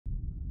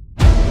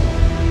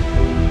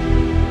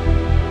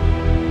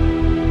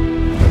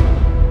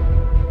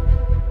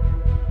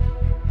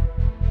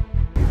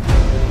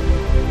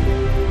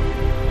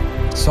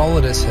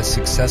Solidus has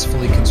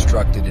successfully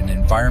constructed an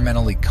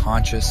environmentally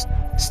conscious,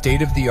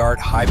 state-of-the-art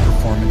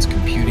high-performance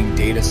computing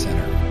data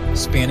center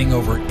spanning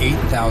over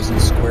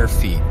 8,000 square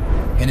feet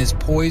and is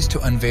poised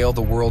to unveil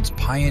the world's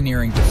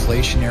pioneering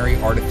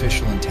deflationary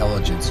artificial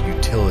intelligence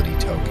utility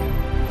token,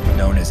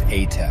 known as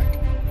Aitech.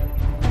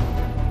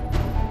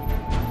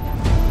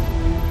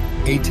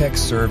 Aitech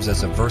serves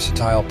as a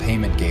versatile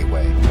payment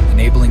gateway,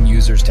 enabling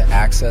users to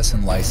access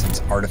and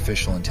license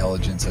artificial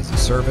intelligence as a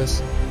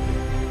service,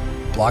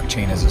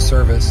 blockchain as a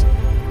service,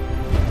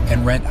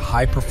 and rent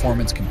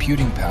high-performance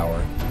computing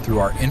power through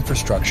our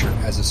infrastructure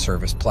as a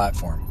service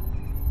platform.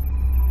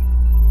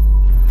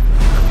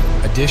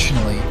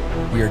 Additionally,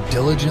 we are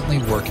diligently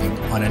working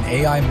on an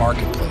AI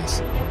marketplace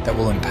that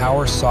will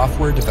empower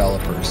software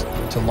developers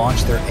to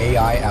launch their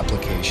AI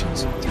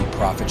applications through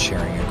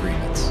profit-sharing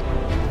agreements.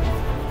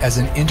 As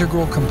an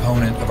integral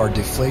component of our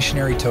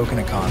deflationary token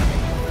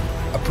economy,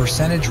 a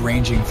percentage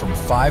ranging from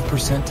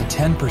 5% to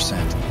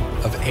 10%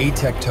 of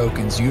Aitech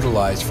tokens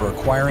utilized for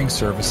acquiring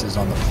services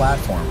on the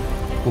platform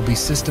will be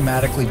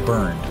systematically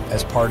burned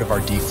as part of our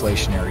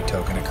deflationary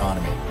token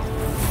economy.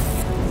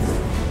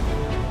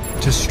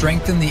 To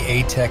strengthen the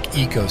Aitech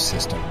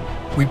ecosystem,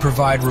 we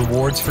provide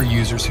rewards for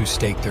users who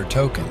stake their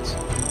tokens.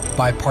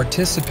 By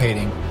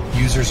participating,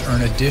 users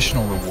earn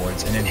additional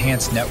rewards and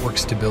enhance network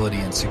stability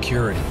and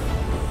security.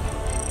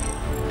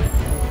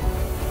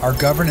 Our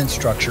governance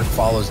structure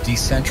follows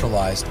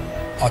decentralized,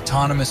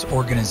 autonomous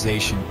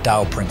organization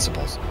DAO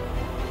principles.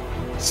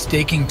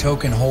 Staking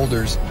token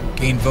holders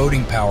gain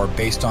voting power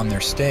based on their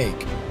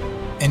stake,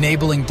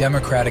 enabling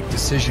democratic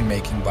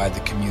decision-making by the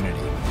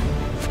community.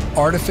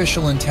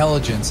 Artificial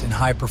intelligence and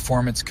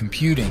high-performance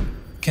computing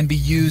can be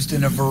used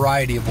in a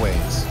variety of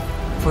ways.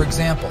 For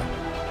example,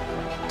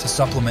 to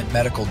supplement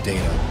medical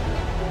data,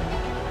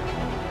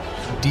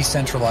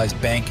 decentralized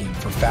banking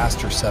for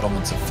faster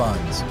settlements of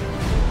funds,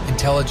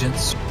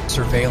 intelligence,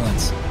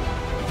 surveillance,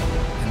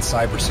 and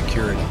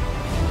cybersecurity.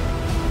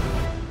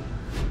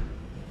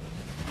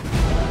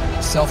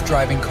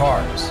 Self-driving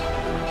cars,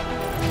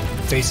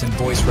 face and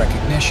voice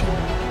recognition,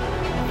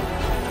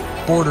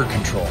 border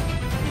control,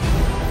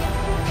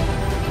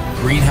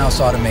 greenhouse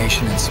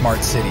automation and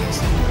smart cities,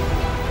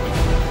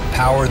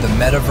 power the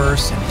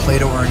metaverse and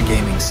play-to-earn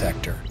gaming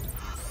sector.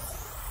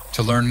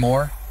 To learn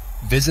more,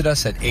 visit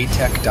us at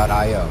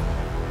aitech.io.